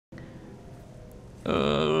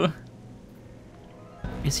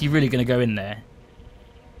Is he really going to go in there?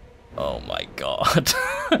 Oh my god.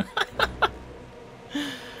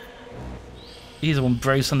 He's the one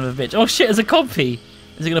brave son of a bitch. Oh shit, there's a copy.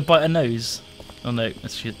 Is he going to bite her nose? Oh no,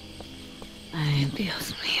 that's shit. Ay,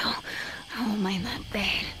 Dios mío. How am I not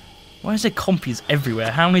dead? Why is there compies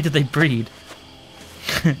everywhere? How many did they breed?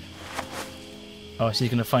 Oh, she's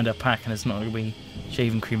going to find her pack and there's not going to be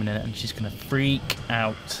shaving cream in it and she's going to freak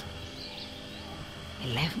out.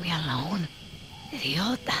 They left me alone.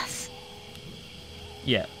 Idiotas.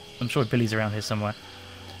 Yeah, I'm sure Billy's around here somewhere.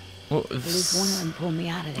 What At least one of them pulled me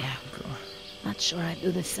out of there. God. Not sure I'd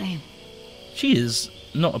do the same. She is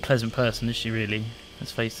not a pleasant person, is she really?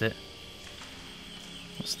 Let's face it.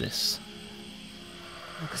 What's this?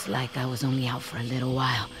 Looks like I was only out for a little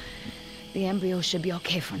while. The embryo should be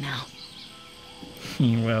okay for now.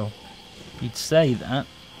 Well, you'd say that,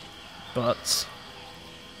 but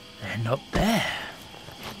they're not there.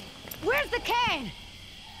 Where's the can?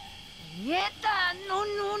 Nieta, no,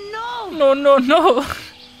 no, no! No, no, no!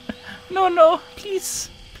 No, no, please,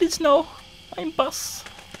 please no. I'm boss.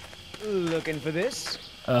 Looking for this?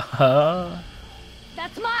 Uh-huh.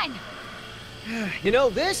 That's mine! You know,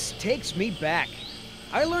 this takes me back.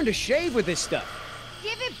 I learned to shave with this stuff.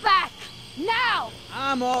 Give it back! Now!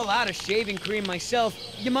 I'm all out of shaving cream myself.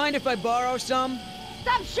 You mind if I borrow some?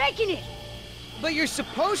 Stop shaking it! But you're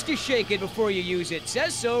supposed to shake it before you use it.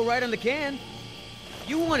 Says so right on the can.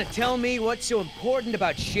 You want to tell me what's so important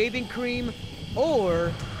about shaving cream?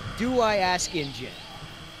 Or do I ask InGen?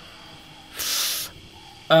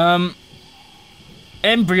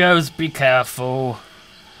 Embryos, be careful.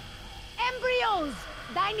 Embryos!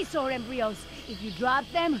 Dinosaur embryos. If you drop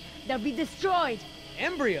them, they'll be destroyed.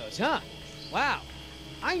 Embryos, huh? Wow.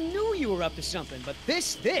 I knew you were up to something, but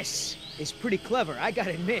this is pretty clever, I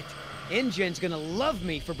gotta admit. InGen's gonna love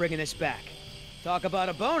me for bringing this back. Talk about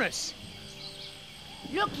a bonus.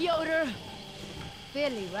 Look, Yoder.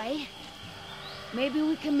 Billy, right? Maybe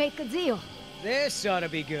we can make a deal. This ought to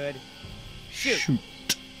be good. Shoot.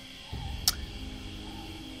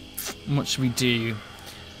 What should we do?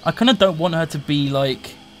 I kind of don't want her to be,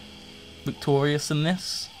 like, victorious in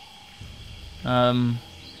this. So I'm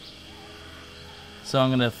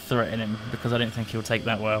going to threaten him, because I don't think he'll take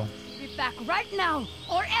that well. Be back right now,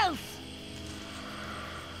 or else!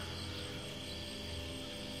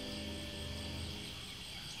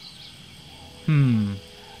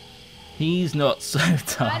 He's not so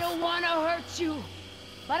tough. I don't want to hurt you,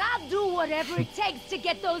 but I'll do whatever it takes to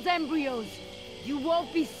get those embryos. You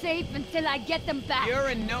won't be safe until I get them back. You're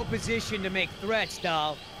in no position to make threats,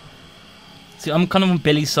 doll. See, I'm kind of on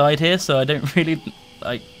Billy's side here, so I don't really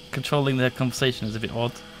like controlling their conversation is a bit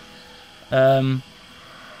odd.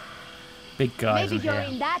 Big guys Maybe you're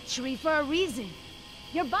here. in that tree for a reason.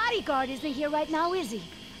 Your bodyguard isn't here right now, is he?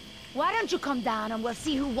 Why don't you come down and we'll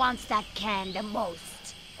see who wants that can the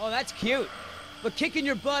most? Oh, that's cute. But kicking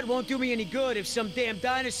your butt won't do me any good if some damn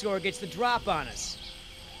dinosaur gets the drop on us.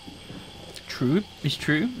 True, it's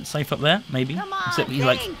true. It's safe up there, maybe. Come on, except he's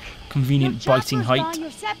like think. convenient Your biting chopper's height. gone,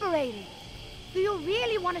 you're separated. Do you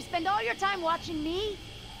really want to spend all your time watching me?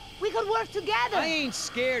 We could work together. I ain't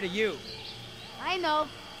scared of you. I know.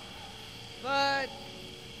 But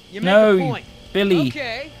you make No, a point. Billy.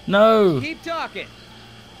 Okay. No. Keep talking.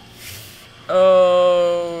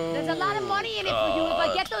 Oh. There's a lot of money in it for you if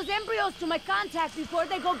I get those embryos to my contact before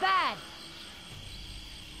they go bad.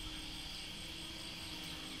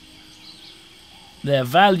 They're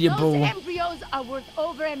valuable. Those embryos are worth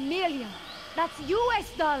over $1 million. That's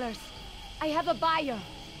US dollars. I have a buyer.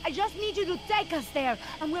 I just need you to take us there,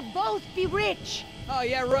 and we'll both be rich. Oh,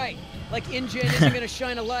 yeah, right. Like InGen isn't gonna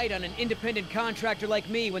shine a light on an independent contractor like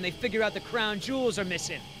me when they figure out the crown jewels are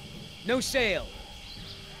missing. No sale.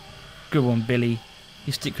 Good one, Billy.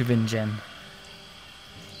 You stick with InGen.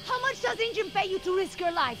 How much does InGen pay you to risk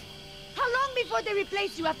your life? How long before they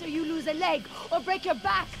replace you after you lose a leg or break your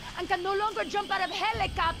back and can no longer jump out of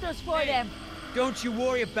helicopters for them? Don't you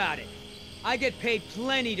worry about it. I get paid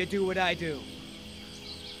plenty to do what I do.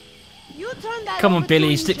 You turn that Come on, over Billy,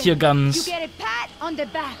 to stick to InGen. your guns. You get a pat on the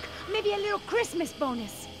back, maybe a little Christmas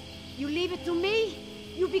bonus. You leave it to me,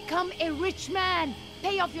 you become a rich man.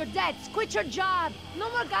 Pay off your debts, quit your job. No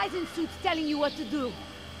more guys in suits telling you what to do.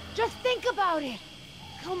 Just think about it.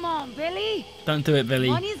 Come on, Billy. Don't do it, Billy.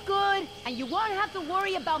 Money's good, and you won't have to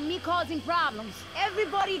worry about me causing problems.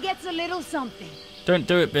 Everybody gets a little something. Don't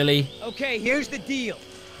do it, Billy. Okay, here's the deal.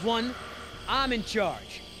 1, I'm in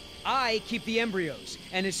charge. I keep the embryos,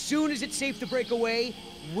 and as soon as it's safe to break away,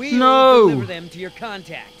 we'll deliver them to your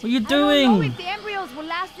contact. What are you I don't know doing? if the embryos will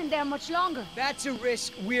last in there much longer. That's a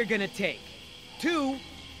risk we're gonna take. 2,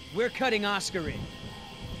 we're cutting Oscar in.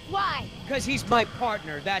 Why? Because he's my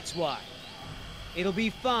partner, that's why. It'll be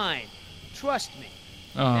fine. Trust me.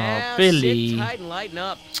 Oh, Now, Billy. sit tight and lighten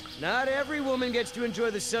up. Not every woman gets to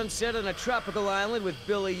enjoy the sunset on a tropical island with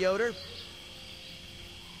Billy Yoder.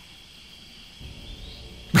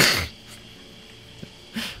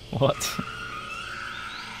 What?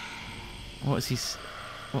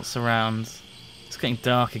 What's around? It's getting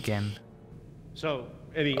dark again. So,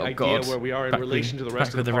 any Oh idea God. where we are in Back relation with- to the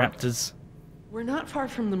rest back of the with park? raptors. We're not far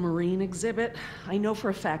from the marine exhibit. I know for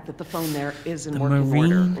a fact that the phone there is in The working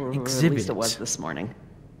marine order. Or at exhibit? least it was this morning.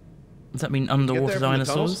 Does that mean there underwater from the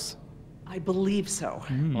dinosaurs? tunnels? I believe so.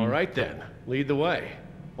 All right then, lead the way.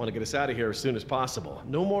 Want to get us out of here as soon as possible.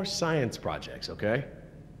 No more science projects, okay?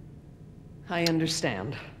 I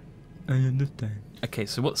understand. I understand. Okay,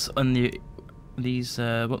 so what's on these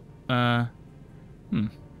corridors?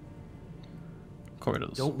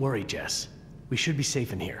 Don't worry, Jess. We should be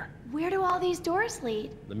safe in here. Where do all these doors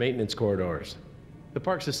lead? The maintenance corridors. The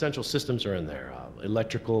park's essential systems are in there.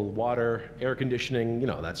 Electrical, water, air conditioning, you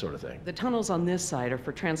know, that sort of thing. The tunnels on this side are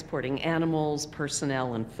for transporting animals,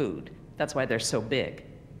 personnel, and food. That's why they're so big.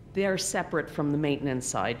 They are separate from the maintenance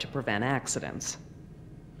side to prevent accidents.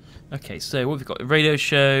 Okay, so what have we got? A radio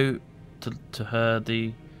show to her,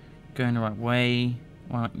 the going the right way.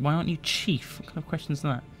 Why aren't you chief? What kind of question is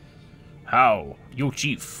that? How? You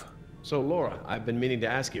chief. So, Laura, I've been meaning to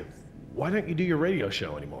ask you, why don't you do your radio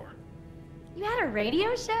show anymore? You had a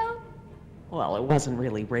radio show? Well, it wasn't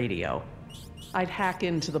really radio. I'd hack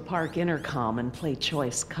into the park intercom and play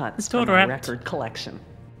choice cuts It's from all my right. record collection.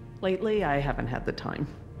 Lately, I haven't had the time.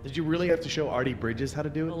 Did you really have to show Artie Bridges how to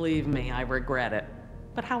do it? Believe me, I regret it.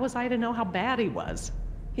 But how was I to know how bad he was?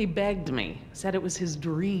 He begged me, said it was his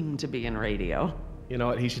dream to be in radio. You know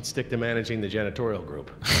what? He should stick to managing the janitorial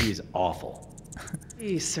group. He's awful.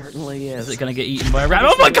 He certainly is. Is it going to get eaten by a rat?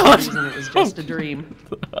 Oh my god! And it was just a dream.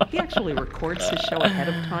 He actually records his show ahead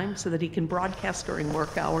of time so that he can broadcast during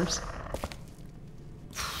work hours.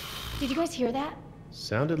 Did you guys hear that?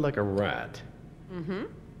 Sounded like a rat.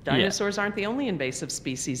 Dinosaurs aren't the only invasive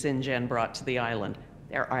species InGen brought to the island.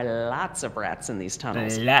 There are lots of rats in these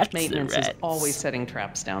tunnels. Lots of Maintenance is rats. always setting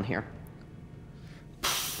traps down here.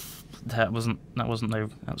 That was no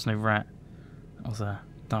rat. That was a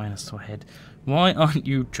dinosaur head. Why aren't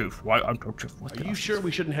you chief? Why aren't you chief? What Are the- you sure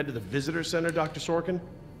we shouldn't head to the visitor center, Dr. Sorkin?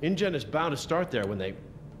 InGen is bound to start there when they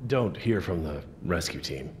don't hear from the rescue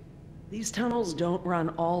team. These tunnels don't run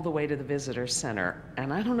all the way to the visitor center,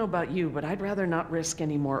 and I don't know about you, but I'd rather not risk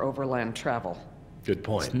any more overland travel. Good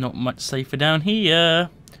point. Not much safer down here.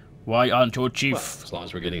 Why aren't you chief? Well, as long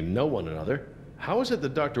as we're getting to know one another. How is it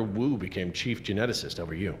that Dr. Wu became chief geneticist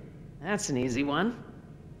over you? That's an easy one.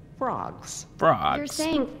 Frogs. Frogs. You're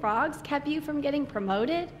saying frogs kept you from getting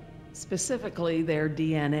promoted? Specifically, their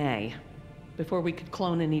DNA. Before we could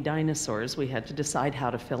clone any dinosaurs, we had to decide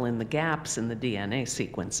how to fill in the gaps in the DNA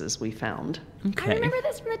sequences we found. I Okay. remember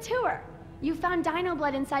this from the tour. You found dino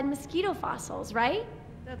blood inside mosquito fossils, right?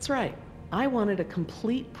 That's right. I wanted a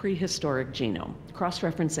complete prehistoric genome,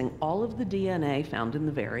 cross-referencing all of the DNA found in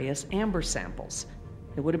the various amber samples.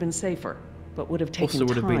 It would have been safer, but would have taken Also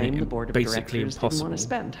would have been time the board of basically directors didn't want impossible. to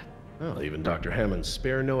spend. Well, even Dr. Hammond's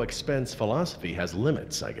spare no expense philosophy has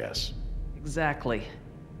limits, I guess. Exactly.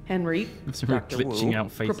 Henry, That's really Dr. glitching Wu,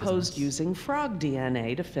 out faces. proposed using frog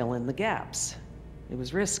DNA to fill in the gaps. It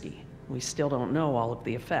was risky. We still don't know all of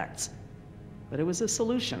the effects. But it was a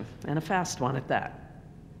solution, and a fast one at that.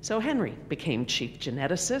 So Henry became chief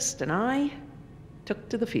geneticist, and I took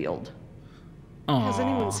to the field. Has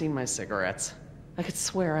anyone seen my cigarettes? I could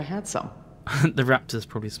swear I had some. The raptor's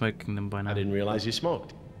probably smoking them by now. I didn't realize you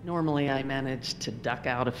smoked. Normally I manage to duck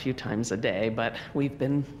out a few times a day, but we've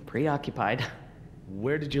been preoccupied.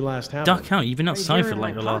 Where did you last have them? Duck out. You've been Right outside here for in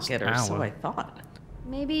like my the last pocket, or so I hour. thought.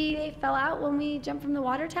 Maybe they fell out when we jumped from the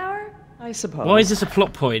water tower? I suppose. Why is this a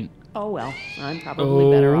plot point? Oh well, I'm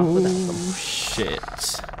probably better off without them. Oh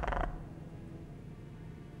shit.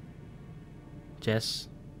 Jess,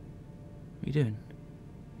 what are you doing?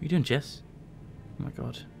 What are you doing, Jess? Oh my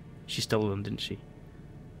god. She stole them, didn't she?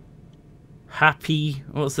 Happy.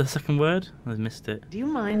 What was the second word? I missed it. Do you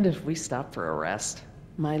mind if we stop for a rest?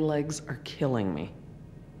 My legs are killing me.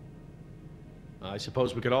 I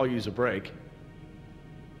suppose we could all use a break.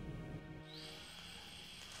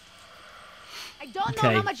 I don't Okay.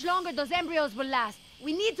 know how much longer those embryos will last.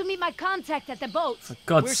 We need to meet my contact at the boat. For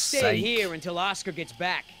God's We're sake. staying here until Oscar gets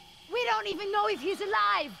back. We don't even know if he's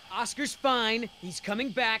alive. Oscar's fine, he's coming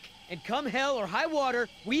back, and come hell or high water,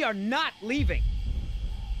 we are not leaving.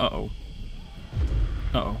 Uh-oh.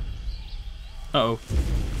 Uh-oh. Uh-oh.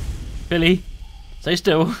 Billy, stay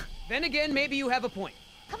still. Then again, maybe you have a point.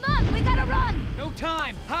 Come on, we gotta run! No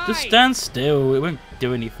time! Hide! Just stand still. It won't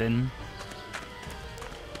do anything.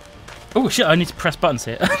 Oh shit! I need to press buttons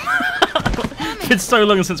here. It's been so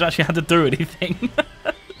long since I actually had to do anything.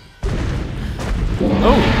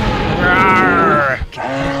 Oh! Rawr.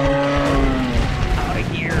 Out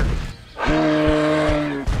of here!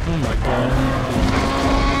 Oh my god!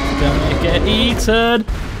 It's gonna get eaten.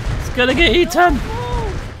 It's gonna get eaten.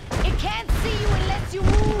 Move! It can't see you unless you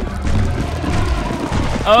move!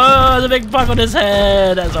 Oh, the big bug on his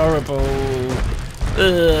head. That's horrible.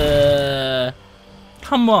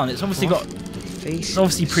 Come on! It's obviously got. It's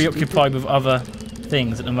obviously preoccupied with other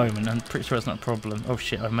things at the moment. I'm pretty sure it's not a problem. Oh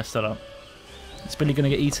shit! I've messed that up. It's Billy gonna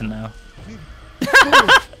get eaten now.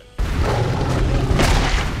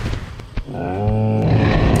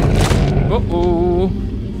 Uh-oh.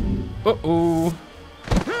 Uh-oh.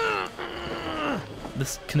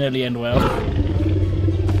 This can only end well.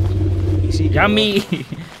 Yummy!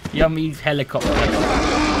 Yummy helicopter.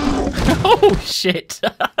 Oh shit!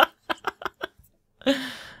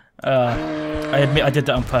 I admit I did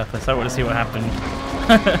that on purpose. I want to see what happened.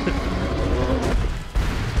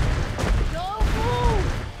 Don't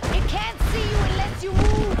move! It can't see you unless you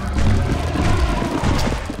move!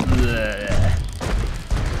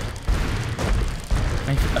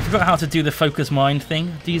 I forgot how to do the focus mind thing.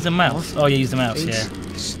 Do you use a mouse? Oh, you use the mouse, yeah.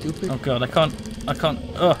 Stupid. Oh god, I can't.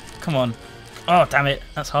 Oh, come on. Oh, damn it.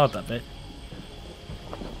 That's hard, that bit.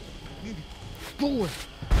 Forward.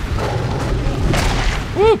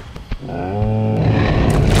 Woo!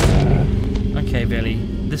 Okay, Billy.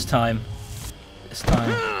 This time. It's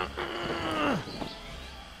gonna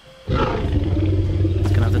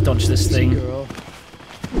have to dodge this thing. Girl.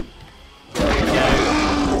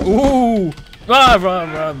 Ooh! Run,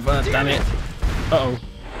 damn it. Uh-oh.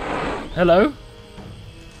 Hello?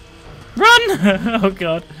 Run! Oh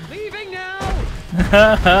god. Leaving now!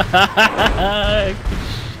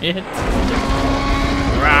 Shit.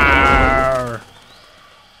 Rawr.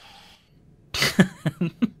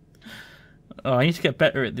 Oh, I need to get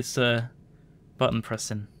better at this button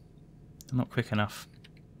pressing. I'm not quick enough.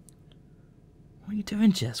 What are you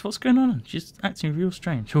doing, Jess? What's going on? She's acting real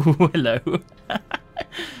strange. Oh, hello.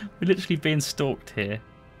 We're literally being stalked here.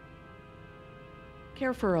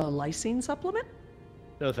 Care for a lysine supplement?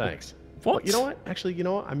 No thanks. What? Well, you know what? Actually, you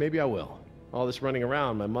know what? Maybe I will. All this running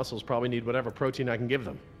around, my muscles probably need whatever protein I can give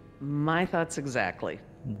them. My thoughts exactly.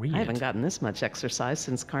 Weird. I haven't gotten this much exercise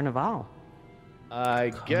since Carnival.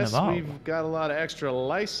 I guess Carnival. we've got a lot of extra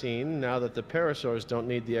lysine now that the parasaurs don't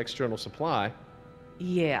need the external supply.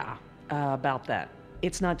 Yeah, about that.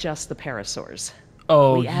 It's not just the parasaurs.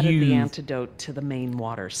 Oh, we added the antidote to the main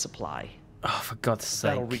water supply. Oh, for God's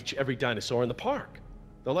sake. That'll reach every dinosaur in the park.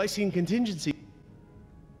 The lysine contingency.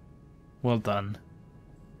 Well done.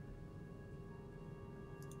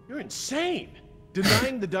 You're insane!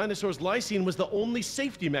 Denying the dinosaurs lysine was the only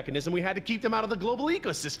safety mechanism we had to keep them out of the global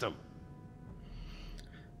ecosystem.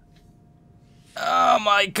 Oh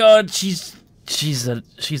my God, she's a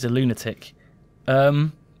lunatic.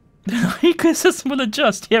 Ecosystem will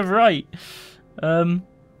adjust. Yeah, right.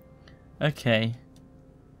 Okay.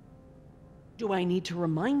 Do I need to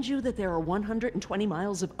remind you that there are 120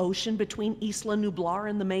 miles of ocean between Isla Nublar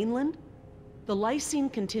and the mainland? The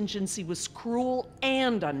lysine contingency was cruel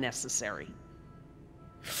and unnecessary.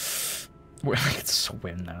 Well, I can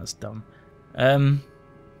swim now. It's dumb.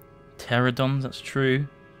 Pterodons. That's true.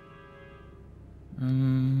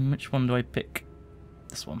 Which one do I pick?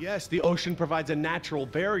 This one. Yes, the ocean provides a natural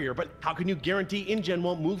barrier, but how can you guarantee InGen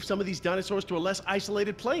won't move some of these dinosaurs to a less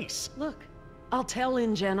isolated place? Look, I'll tell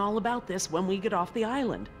InGen all about this when we get off the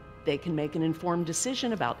island. They can make an informed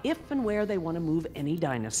decision about if and where they want to move any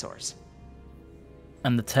dinosaurs.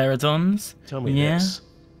 And the pterodons? Tell me this.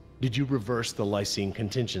 Did you reverse the lysine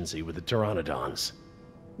contingency with the pteranodons?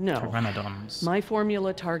 No. Pteranodons. My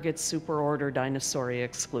formula targets superorder Dinosauria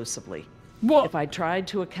exclusively. What? If I tried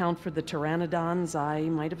to account for the pteranodons, I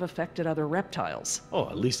might have affected other reptiles. Oh,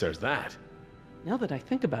 at least there's that. Now that I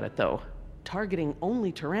think about it, though, targeting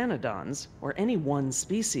only pteranodons, or any one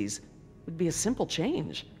species, would be a simple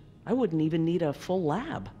change. I wouldn't even need a full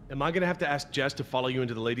lab. Am I gonna have to ask Jess to follow you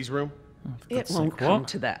into the ladies' room? Oh, for It God's won't sake, come what?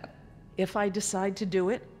 to that. If I decide to do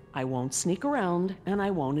it, I won't sneak around, and I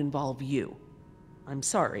won't involve you. I'm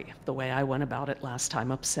sorry if the way I went about it last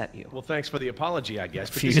time upset you. Well, thanks for the apology, I guess,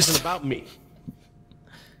 but this Confused. isn't about me.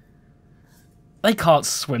 They can't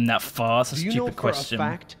swim that far. That's a Do you stupid know for question. a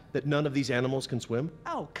fact that none of these animals can swim?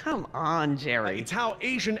 Oh, come on, Jerry. It's how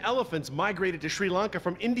Asian elephants migrated to Sri Lanka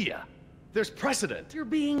from India. There's precedent. You're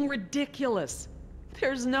being ridiculous.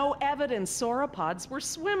 There's no evidence sauropods were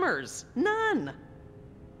swimmers. None.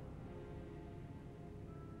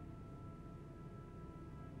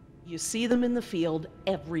 You see them in the field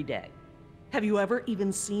every day. Have you ever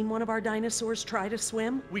even seen one of our dinosaurs try to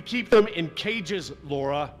swim? We keep them in cages,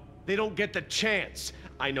 Laura. They don't get the chance.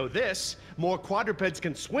 I know this. More quadrupeds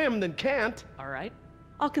can swim than can't. All right.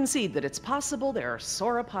 I'll concede that it's possible there are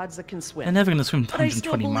sauropods that can swim. They're never going to swim But I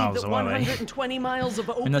still 120 believe miles, that are they? 120 miles of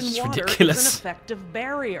open that's just water ridiculous. is an effective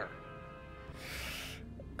barrier.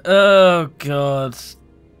 Oh, God.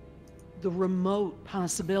 The remote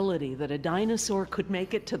possibility that a dinosaur could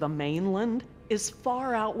make it to the mainland is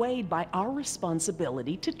far outweighed by our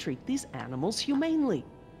responsibility to treat these animals humanely.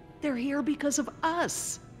 They're here because of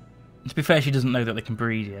us. To be fair, she doesn't know that they can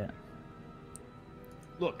breed yet.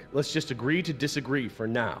 Look, let's just agree to disagree for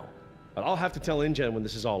now. But I'll have to tell InGen when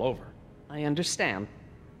this is all over. I understand.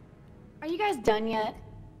 Are you guys done yet?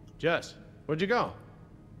 Jess, where'd you go?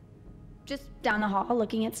 Just down the hall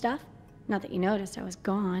looking at stuff? Not that you noticed I was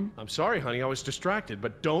gone. I'm sorry, honey, I was distracted,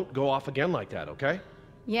 but don't go off again like that, okay?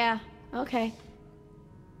 Yeah, okay.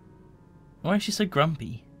 Why is she so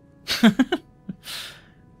grumpy?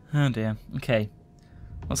 Oh dear. Okay.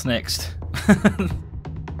 What's next?